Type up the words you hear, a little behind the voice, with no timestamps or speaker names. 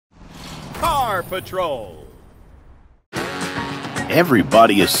Car Patrol.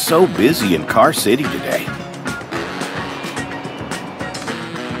 Everybody is so busy in Car City today.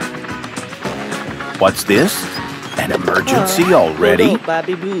 What's this? An emergency already?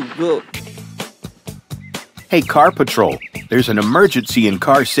 Hey, Car Patrol, there's an emergency in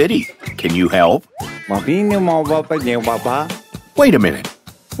Car City. Can you help? Wait a minute.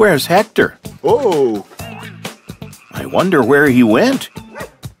 Where's Hector? Oh! I wonder where he went.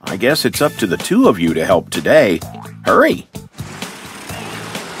 I guess it's up to the two of you to help today. Hurry!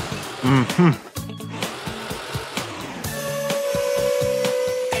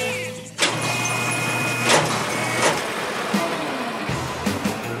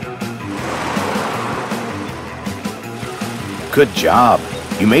 Good job.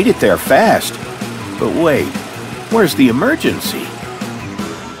 You made it there fast. But wait, where's the emergency?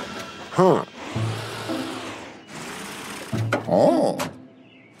 Huh. Oh.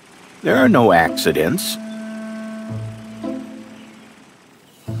 There are no accidents.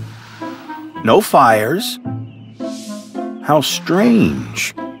 No fires. How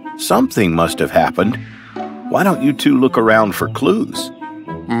strange. Something must have happened. Why don't you two look around for clues?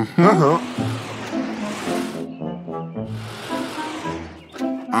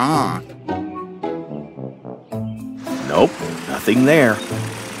 Nope, nothing there.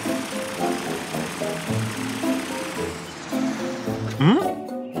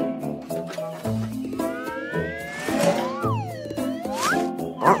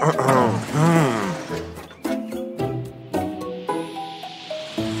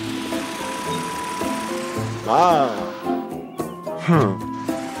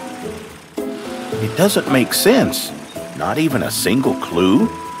 It doesn't make sense. Not even a single clue?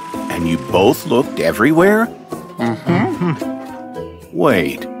 And you both looked everywhere?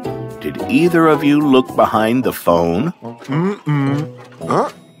 Wait, did either of you look behind the phone?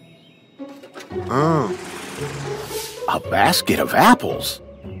 A basket of apples.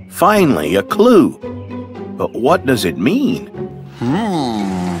 Finally, a clue. But what does it mean?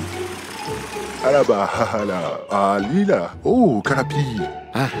 Oh, carapi.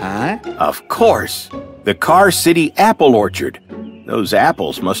 Of course, the Car City Apple Orchard. Those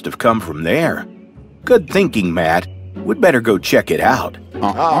apples must have come from there. Good thinking, Matt. We'd better go check it out.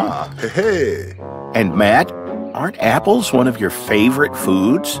 Hey. And Matt, aren't apples one of your favorite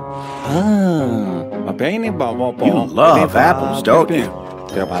foods? You love apples, don't you?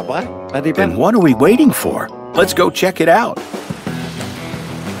 Then what are we waiting for? Let's go check it out.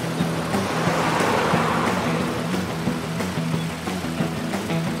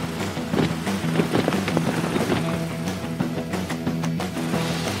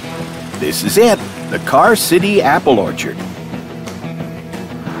 This is it, the Car City Apple Orchard.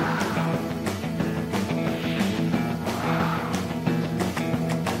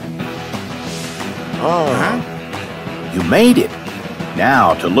 You made it.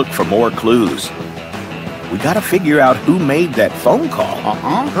 Now to look for more clues. We gotta figure out who made that phone call.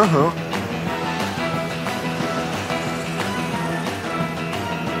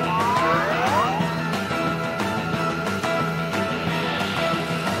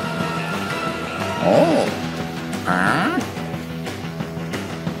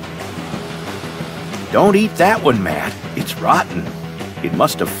 Don't eat that one, Matt. It's rotten. It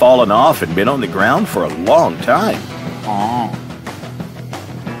must have fallen off and been on the ground for a long time.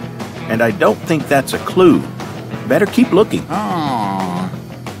 And I don't think that's a clue. Better keep looking.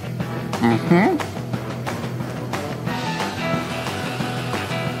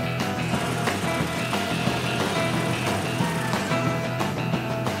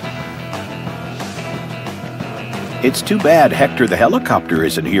 It's too bad Hector the helicopter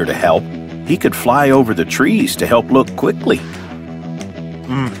isn't here to help. He could fly over the trees to help look quickly.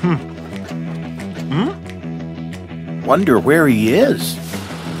 Wonder where he is.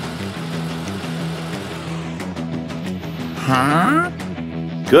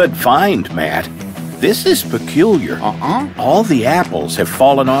 Good find, Matt. This is peculiar. All the apples have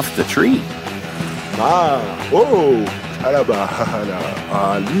fallen off the tree.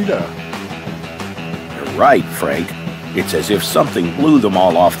 You're right, Frank. It's as if something blew them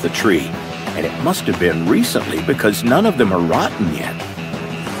all off the tree. And it must have been recently because none of them are rotten yet.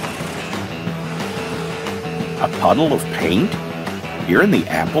 A puddle of paint? Here in the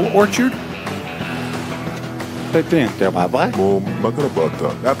apple orchard? You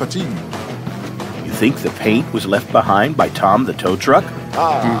think the paint was left behind by Tom the tow truck?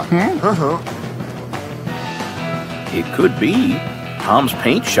 It could be. Tom's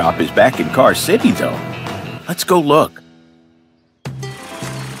paint shop is back in Car City, though. Let's go look.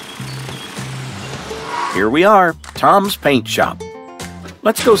 Here we are, Tom's paint shop.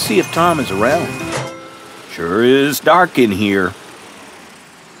 Let's go see if Tom is around. Sure is dark in here.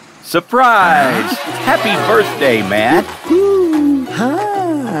 Surprise! Happy birthday, Matt!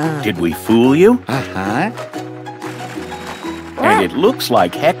 Did we fool you? And it looks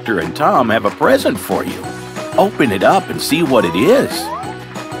like Hector and Tom have a present for you. Open it up and see what it is.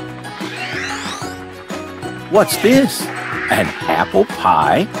 What's this? An apple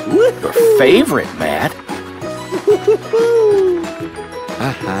pie? Your favorite, Matt.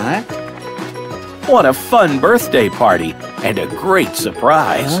 What a fun birthday party and a great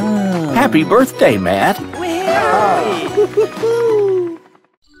surprise. Happy birthday, Matt.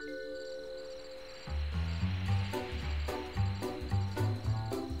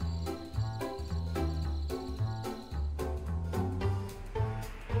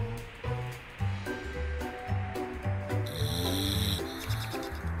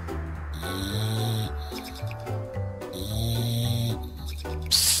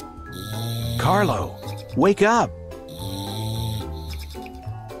 Carlo, wake up.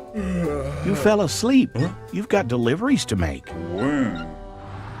 You fell asleep. You've got deliveries to make.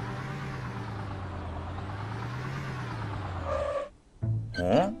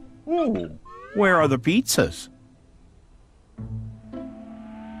 Where are the pizzas?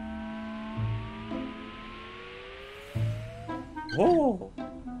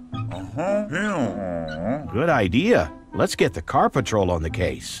 Good idea. Let's get the car patrol on the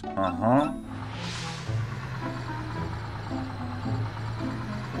case.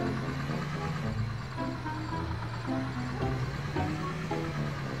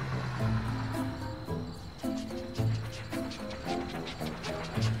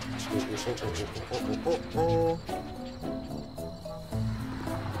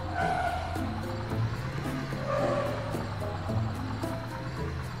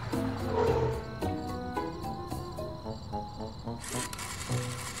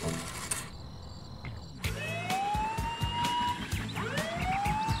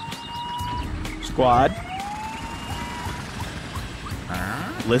 Squad,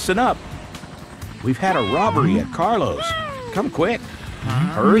 listen up. We've had a robbery at Carlo's. Come quick.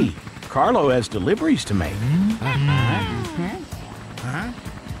 Hurry. Carlo has deliveries to make.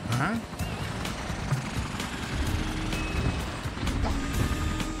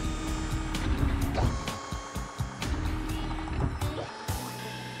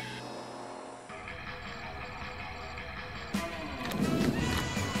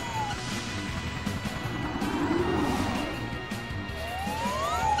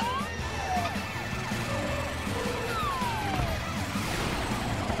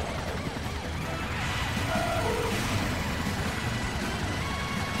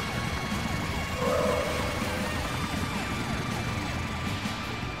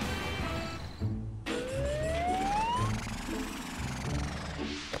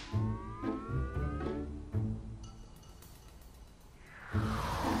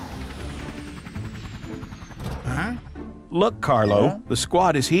 Look, Carlo, the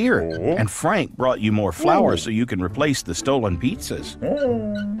squad is here, and Frank brought you more flour so you can replace the stolen pizzas.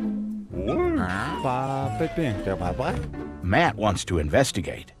 Matt wants to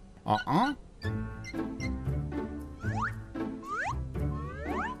investigate.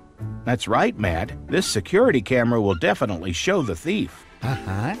 That's right, Matt. This security camera will definitely show the thief.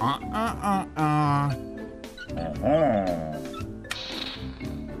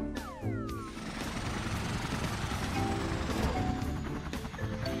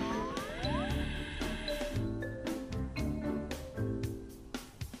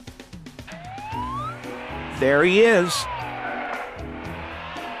 There he is.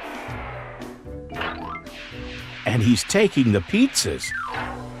 And he's taking the pizzas.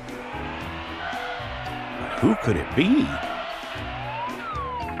 But who could it be?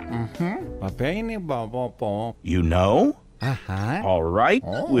 You know? All right,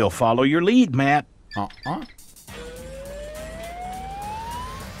 we'll follow your lead, Matt.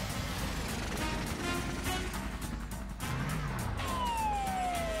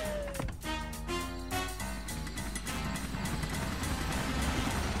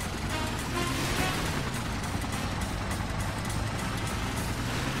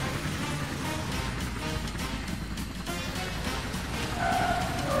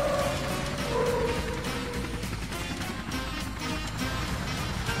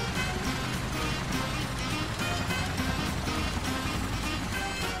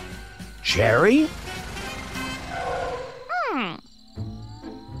 Jerry?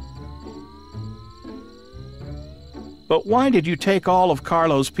 But why did you take all of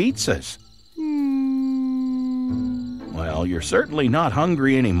Carlo's pizzas? Well, you're certainly not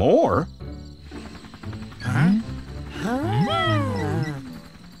hungry anymore.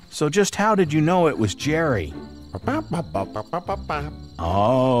 So just how did you know it was Jerry?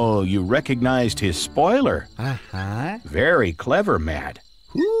 Oh, you recognized his spoiler. Uh-huh. Very clever, Matt.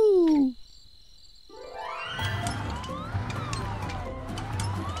 Ooh.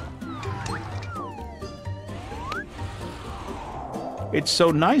 It's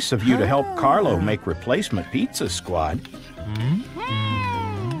so nice of you to help Carlo make replacement pizza, Squad.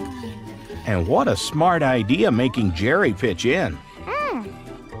 And what a smart idea making Jerry pitch in.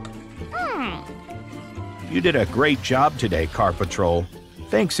 You did a great job today, Car Patrol.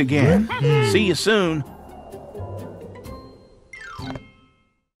 Thanks again. See you soon.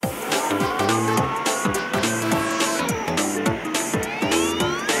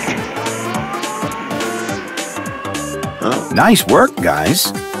 Nice work,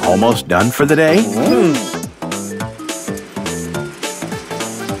 guys. Almost done for the day?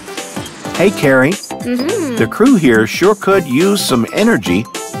 Hey, Carrie. The crew here sure could use some energy.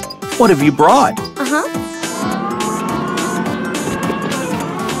 What have you brought?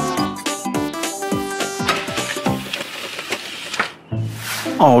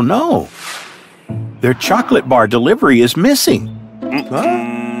 Oh, no. Their chocolate bar delivery is missing.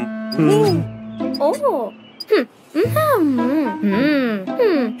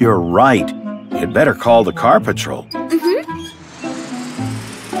 You're right. You'd better call the Car Patrol.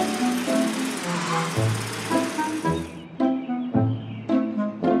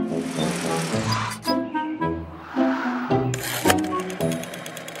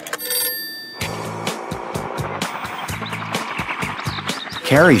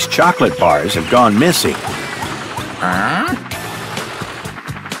 Carrie's chocolate bars have gone missing.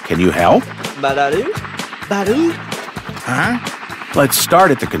 Can you help? Let's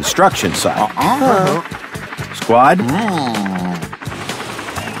start at the construction site. Squad?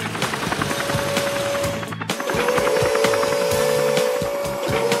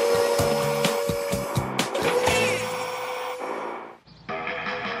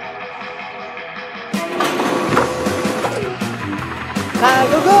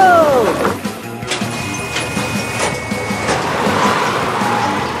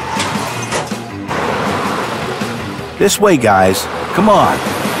 This way, guys. Come on.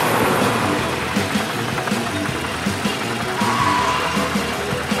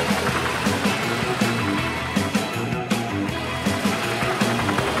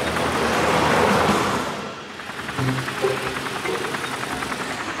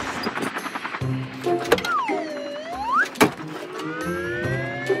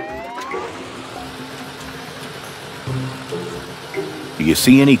 Do you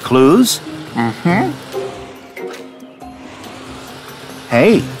see any clues?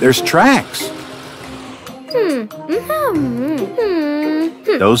 Hey, there's tracks.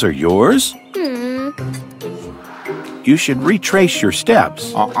 Those are yours? You should retrace your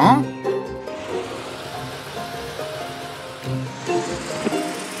steps.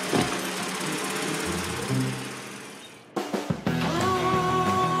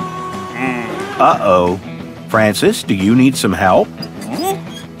 Uh-oh. Francis, do you need some help?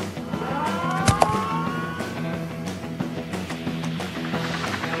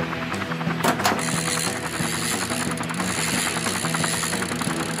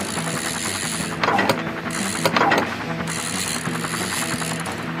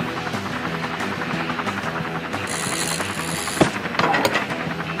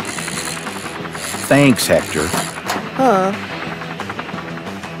 Thanks, Hector.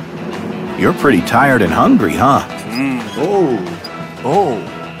 You're pretty tired and hungry, huh?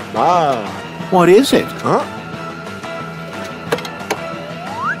 What is it?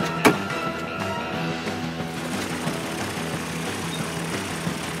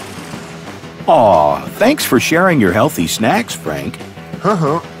 Aw, thanks for sharing your healthy snacks, Frank.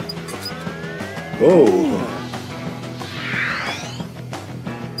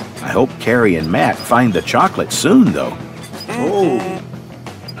 I hope Carrie and Matt find the chocolate soon, though.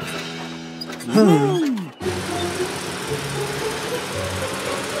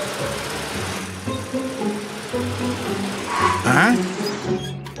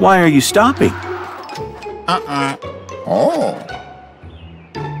 Why are you stopping?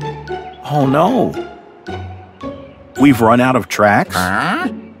 Oh, no. We've run out of tracks?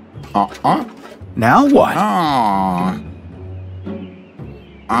 Now what?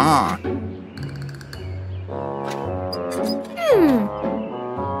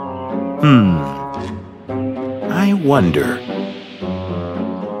 I wonder.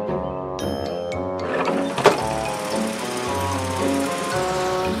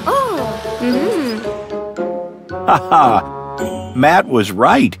 Haha! Matt was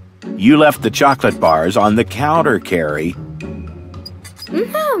right. You left the chocolate bars on the counter, Carrie.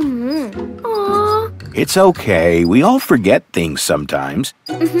 Aw. It's okay. We all forget things sometimes.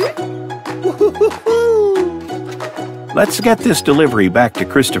 Let's get this delivery back to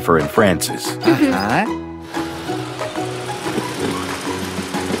Christopher and Francis.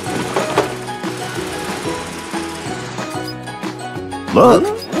 Look,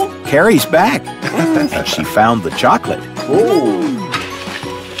 Carrie's back. And she found the chocolate.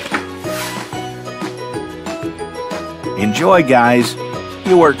 Enjoy, guys.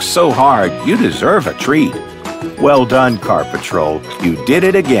 You worked so hard, you deserve a treat. Well done, Car Patrol. You did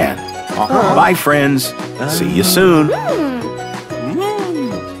it again. Bye, friends. See you soon.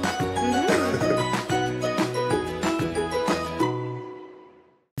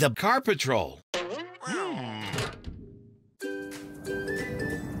 The Car Patrol.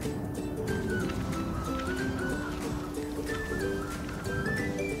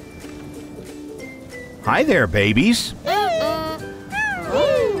 Hi there, babies.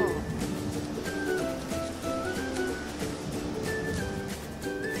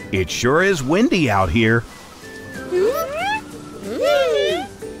 It sure is windy out here.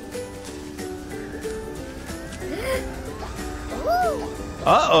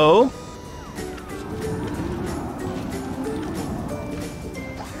 Uh-oh.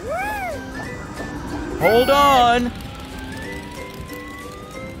 Hold on.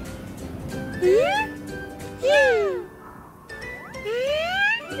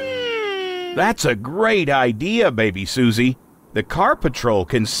 That's a great idea, Baby Susie. The Car Patrol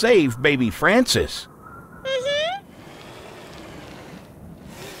can save Baby Francis.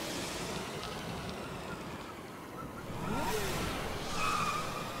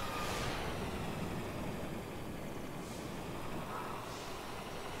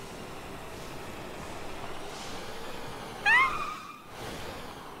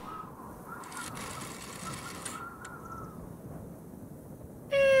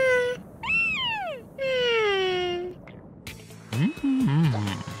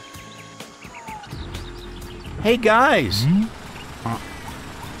 Hey, guys.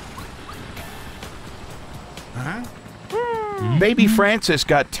 Baby Francis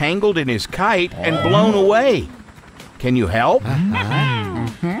got tangled in his kite and blown away. Can you help?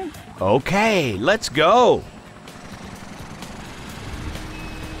 Okay, let's go.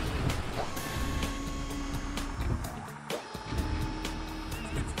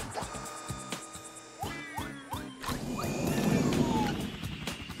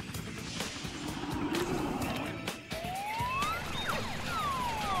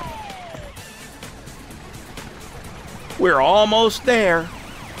 We're almost there.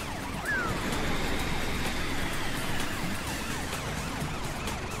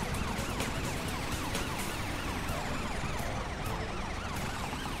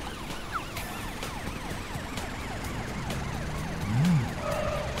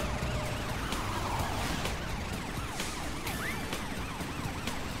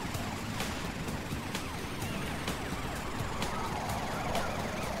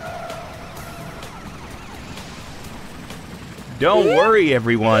 Don't worry,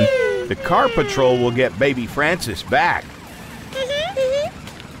 everyone. The Car Patrol will get Baby Francis back.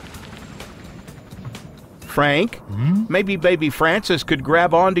 Frank, maybe Baby Francis could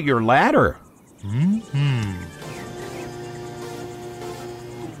grab onto your ladder.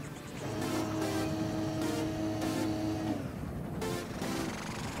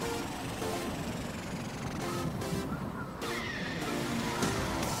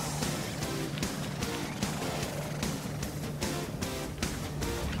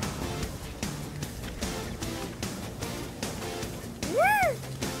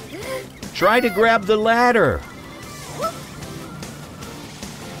 Try to grab the ladder.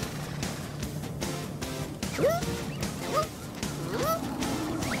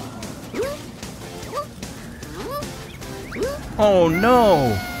 Oh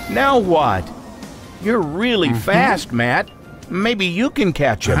no! Now what? You're really fast, Matt. Maybe you can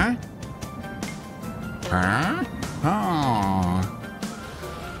catch him.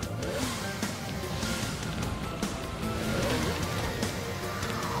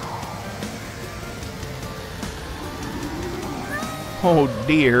 Oh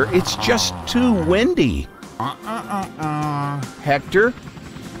dear, it's just too windy. Hector,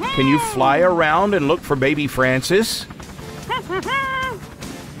 can you fly around and look for Baby Francis?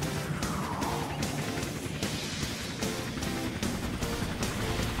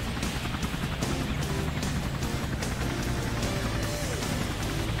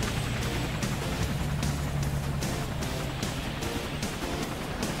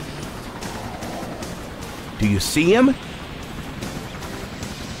 Do you see him?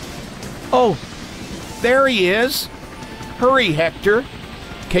 Oh, there he is. Hurry, Hector.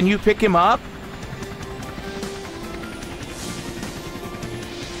 Can you pick him up?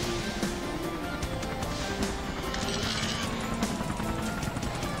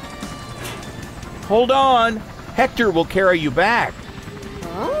 Hold on. Hector will carry you back.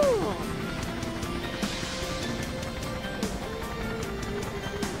 Oh.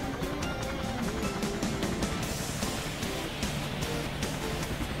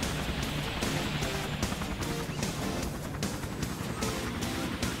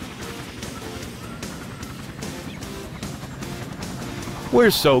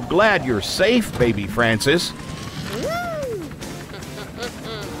 We're so glad you're safe, baby Francis.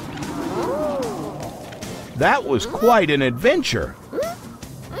 That was quite an adventure.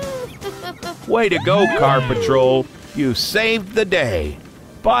 Way to go, Car Patrol. You saved the day.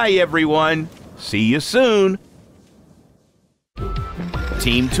 Bye, everyone. See you soon.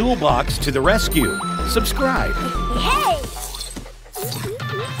 Team Toolbox to the rescue. Subscribe. Hey!